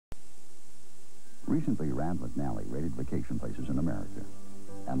Recently, Rand McNally rated vacation places in America.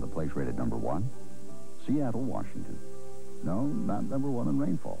 And the place rated number 1? Seattle, Washington. No, not number 1 in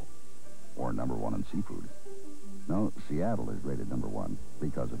rainfall. Or number 1 in seafood. No, Seattle is rated number 1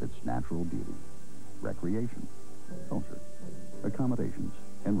 because of its natural beauty, recreation, culture, accommodations,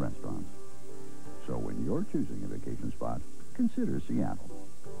 and restaurants. So when you're choosing a vacation spot, consider Seattle.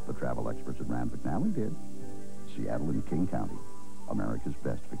 The travel experts at Rand McNally did. Seattle in King County, America's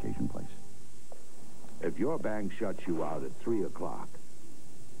best vacation place. If your bank shuts you out at 3 o'clock,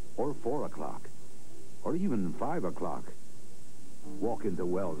 or 4 o'clock, or even 5 o'clock, walk into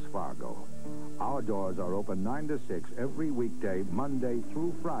Wells Fargo. Our doors are open 9 to 6 every weekday, Monday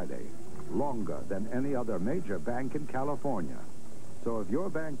through Friday, longer than any other major bank in California. So if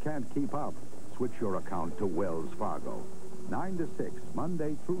your bank can't keep up, switch your account to Wells Fargo. 9 to 6,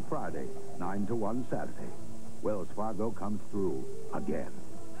 Monday through Friday, 9 to 1 Saturday. Wells Fargo comes through again.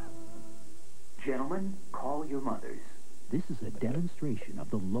 Gentlemen, call your mothers. This is a demonstration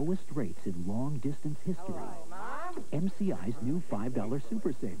of the lowest rates in long-distance history. MCI's new $5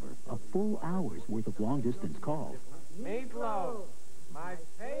 Super Saver, a full hour's worth of long-distance calls. Meatloaf, my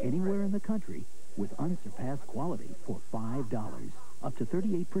favorite. Anywhere in the country with unsurpassed quality for $5, up to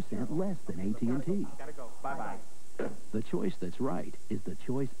 38% less than AT&T. Gotta go. Bye-bye. The choice that's right is the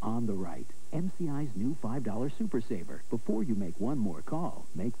choice on the right. MCI's new $5 Super Saver. Before you make one more call,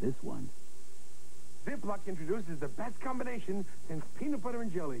 make this one. Ziploc introduces the best combination since peanut butter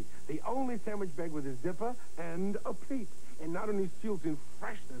and jelly. The only sandwich bag with a zipper and a pleat. And not only seals in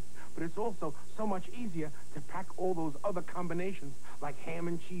freshness, but it's also so much easier to pack all those other combinations like ham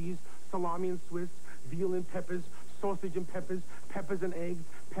and cheese, salami and Swiss, veal and peppers, sausage and peppers, peppers and eggs,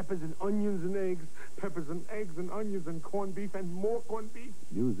 peppers and onions and eggs, peppers and eggs and onions and corned beef and more corned beef.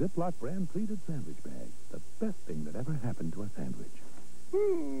 New Ziploc brand pleated sandwich bag. The best thing that ever happened to a sandwich.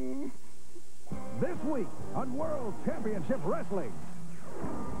 This week on World Championship Wrestling,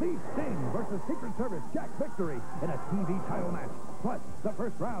 see Sting versus Secret Service Jack Victory in a TV title match. Plus, the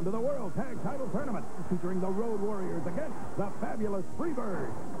first round of the World Tag Title Tournament featuring the Road Warriors against the fabulous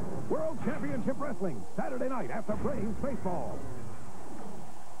Freebirds. World Championship Wrestling, Saturday night after Braves baseball.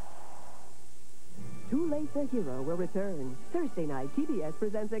 Too Late the Hero will return. Thursday night, TBS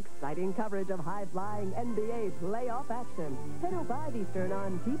presents exciting coverage of high-flying NBA playoff action. 10:05 Eastern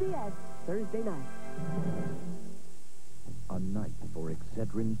on TBS, Thursday night. A night for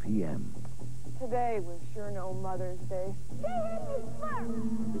Excedrin PM. Today was sure no Mother's Day. It's expired.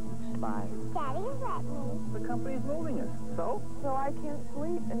 Daddy let me. The company's moving us. So? So I can't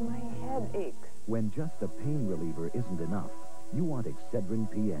sleep and my head aches. When just a pain reliever isn't enough, you want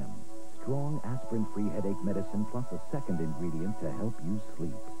Excedrin PM. Strong aspirin-free headache medicine plus a second ingredient to help you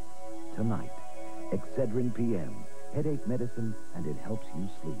sleep. Tonight, Excedrin PM. Headache medicine, and it helps you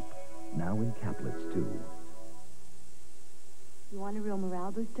sleep. Now in caplets, too. You want a real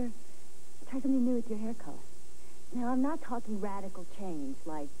morale booster? Try something new with your hair color. Now, I'm not talking radical change,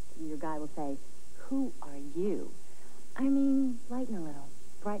 like your guy will say, "Who are you?" I mean, lighten a little,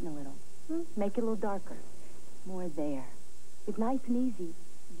 brighten a little, make it a little darker. More there. It's nice and easy.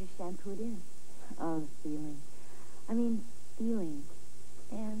 You just shampoo it in. Oh, feeling. I mean, feeling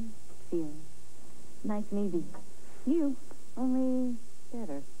and feeling. Nice and easy. You, only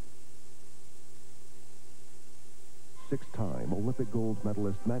better. Six-time Olympic gold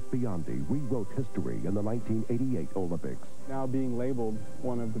medalist Matt Biondi rewrote history in the 1988 Olympics. Now being labeled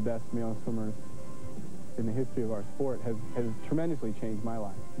one of the best male swimmers in the history of our sport has tremendously changed my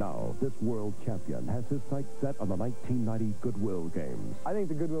life. Now, this world champion has his sights set on the 1990 Goodwill Games. I think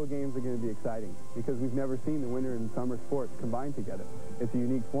the Goodwill Games are going to be exciting because we've never seen the winter and summer sports combined together. It's a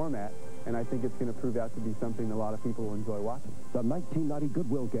unique format, and I think it's going to prove out to be something a lot of people will enjoy watching. The 1990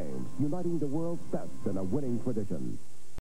 Goodwill Games, uniting the world's best in a winning tradition.